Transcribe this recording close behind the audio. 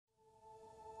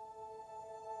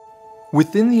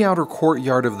Within the outer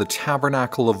courtyard of the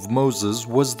Tabernacle of Moses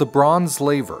was the bronze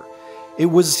laver. It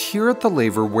was here at the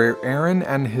laver where Aaron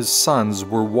and his sons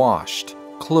were washed,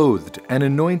 clothed, and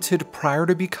anointed prior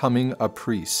to becoming a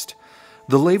priest.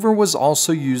 The laver was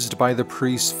also used by the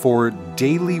priests for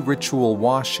daily ritual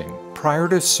washing prior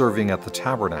to serving at the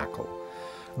tabernacle.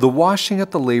 The washing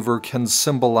at the laver can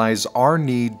symbolize our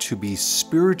need to be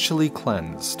spiritually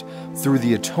cleansed through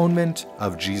the atonement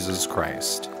of Jesus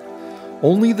Christ.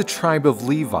 Only the tribe of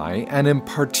Levi, and in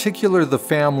particular the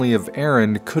family of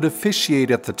Aaron, could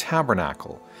officiate at the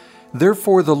tabernacle.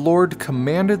 Therefore, the Lord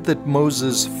commanded that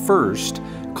Moses first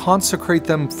consecrate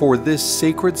them for this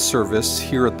sacred service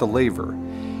here at the laver.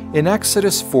 In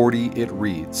Exodus 40 it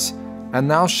reads,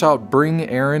 "And thou shalt bring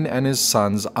Aaron and his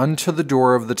sons unto the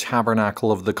door of the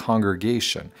tabernacle of the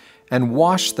congregation, and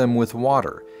wash them with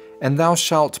water. And thou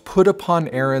shalt put upon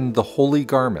Aaron the holy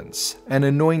garments, and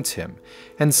anoint him,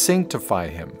 and sanctify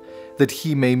him, that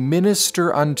he may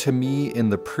minister unto me in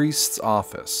the priest's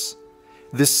office."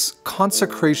 This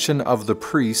consecration of the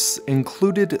priests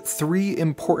included three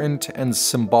important and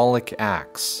symbolic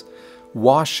acts: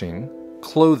 washing,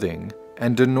 clothing,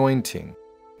 and anointing.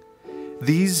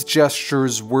 These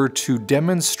gestures were to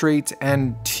demonstrate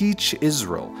and teach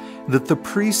Israel that the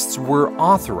priests were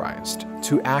authorized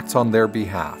to act on their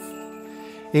behalf.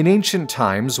 In ancient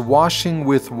times, washing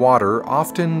with water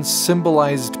often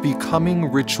symbolized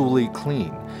becoming ritually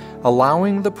clean,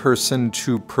 allowing the person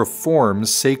to perform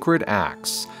sacred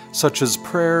acts such as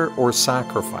prayer or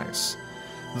sacrifice.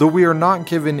 Though we are not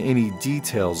given any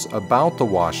details about the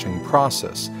washing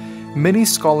process, many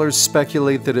scholars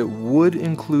speculate that it would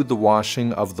include the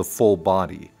washing of the full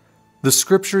body. The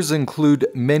scriptures include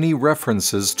many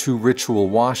references to ritual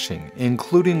washing,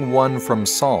 including one from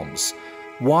Psalms: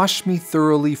 "Wash me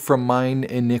thoroughly from mine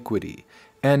iniquity,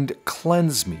 and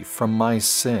cleanse me from my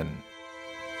sin."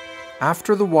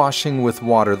 After the washing with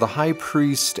water, the high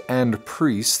priest and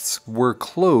priests were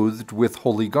clothed with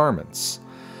holy garments.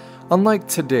 Unlike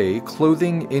today,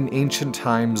 clothing in ancient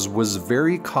times was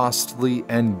very costly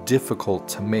and difficult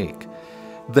to make.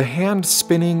 The hand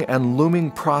spinning and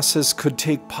looming process could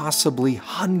take possibly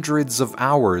hundreds of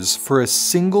hours for a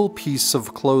single piece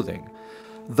of clothing.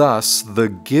 Thus, the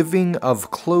giving of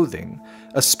clothing,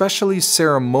 especially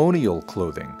ceremonial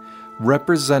clothing,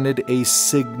 represented a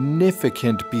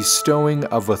significant bestowing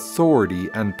of authority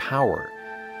and power.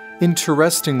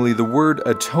 Interestingly, the word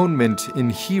atonement in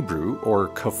Hebrew, or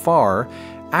kafar,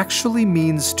 actually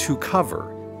means to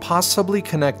cover, possibly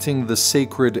connecting the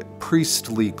sacred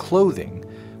priestly clothing,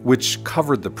 which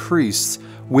covered the priests,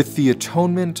 with the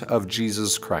atonement of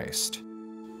Jesus Christ.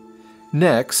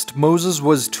 Next, Moses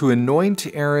was to anoint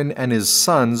Aaron and his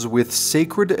sons with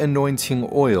sacred anointing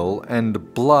oil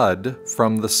and blood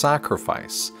from the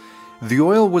sacrifice. The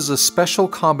oil was a special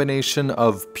combination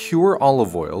of pure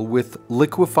olive oil with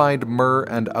liquefied myrrh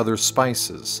and other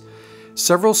spices.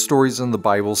 Several stories in the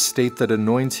Bible state that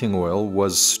anointing oil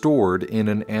was stored in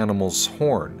an animal's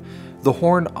horn, the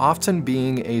horn often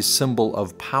being a symbol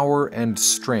of power and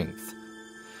strength.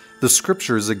 The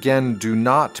scriptures again do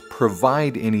not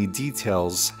provide any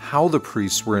details how the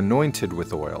priests were anointed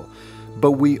with oil,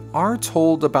 but we are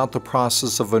told about the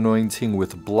process of anointing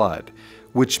with blood,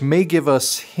 which may give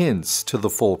us hints to the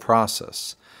full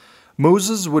process.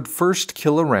 Moses would first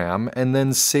kill a ram and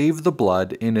then save the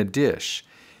blood in a dish.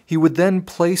 He would then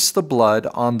place the blood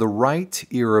on the right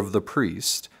ear of the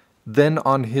priest, then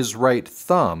on his right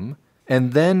thumb,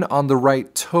 and then on the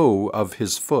right toe of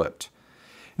his foot.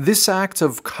 This act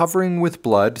of covering with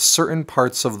blood certain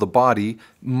parts of the body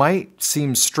might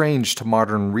seem strange to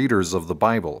modern readers of the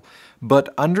Bible,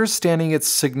 but understanding its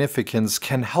significance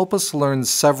can help us learn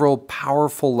several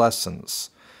powerful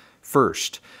lessons.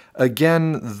 First,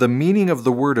 again, the meaning of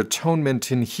the word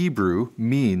atonement in Hebrew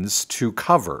means to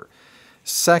cover.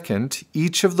 Second,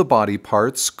 each of the body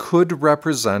parts could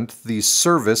represent the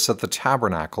service at the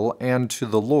tabernacle and to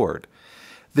the Lord.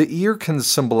 The ear can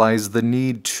symbolize the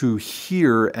need to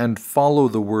hear and follow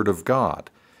the Word of God.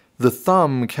 The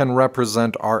thumb can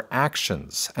represent our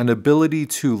actions and ability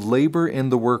to labor in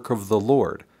the work of the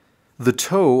Lord. The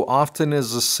toe often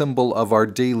is a symbol of our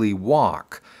daily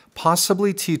walk,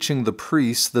 possibly teaching the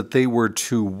priests that they were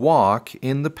to walk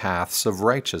in the paths of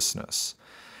righteousness.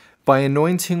 By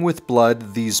anointing with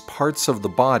blood these parts of the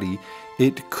body,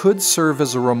 it could serve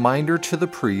as a reminder to the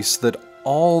priests that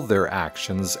all their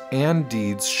actions and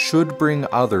deeds should bring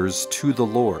others to the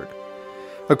Lord.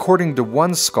 According to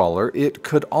one scholar, it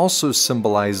could also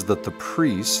symbolize that the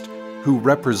priest, who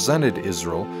represented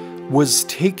Israel, was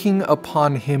taking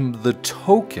upon him the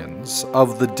tokens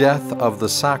of the death of the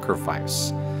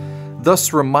sacrifice.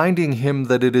 thus reminding him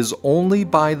that it is only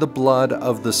by the blood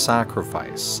of the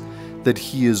sacrifice that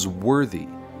he is worthy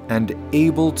and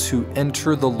able to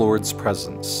enter the Lord's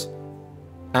presence.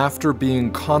 After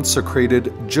being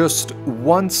consecrated just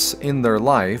once in their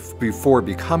life before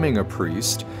becoming a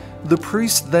priest, the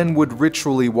priest then would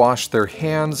ritually wash their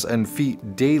hands and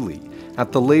feet daily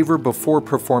at the laver before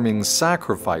performing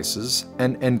sacrifices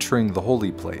and entering the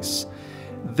holy place.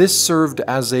 This served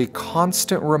as a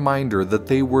constant reminder that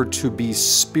they were to be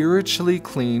spiritually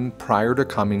clean prior to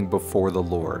coming before the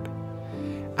Lord.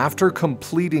 After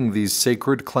completing these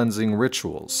sacred cleansing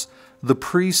rituals, the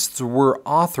priests were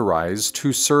authorized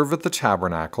to serve at the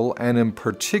tabernacle and, in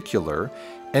particular,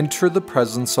 enter the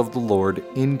presence of the Lord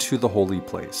into the holy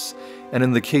place, and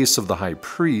in the case of the high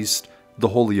priest, the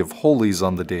Holy of Holies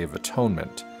on the Day of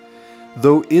Atonement.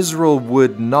 Though Israel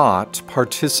would not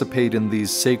participate in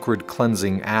these sacred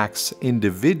cleansing acts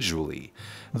individually,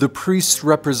 the priests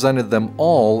represented them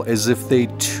all as if they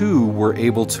too were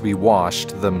able to be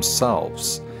washed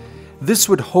themselves. This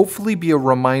would hopefully be a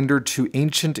reminder to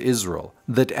ancient Israel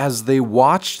that as they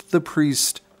watched the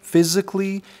priest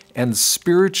physically and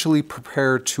spiritually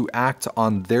prepare to act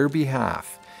on their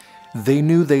behalf, they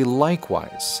knew they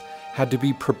likewise had to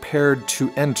be prepared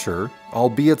to enter,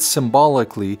 albeit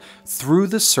symbolically, through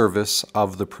the service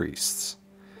of the priests.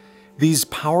 These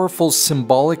powerful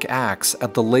symbolic acts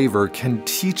at the laver can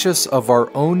teach us of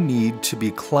our own need to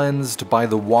be cleansed by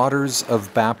the waters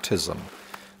of baptism,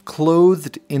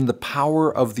 clothed in the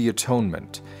power of the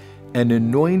atonement, and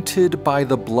anointed by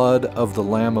the blood of the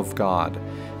Lamb of God,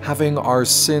 having our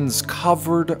sins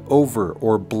covered over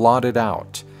or blotted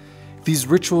out. These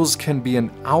rituals can be an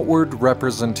outward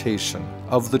representation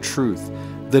of the truth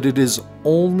that it is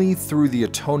only through the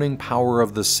atoning power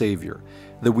of the Savior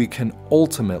that we can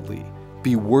ultimately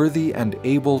be worthy and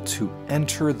able to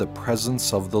enter the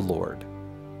presence of the Lord.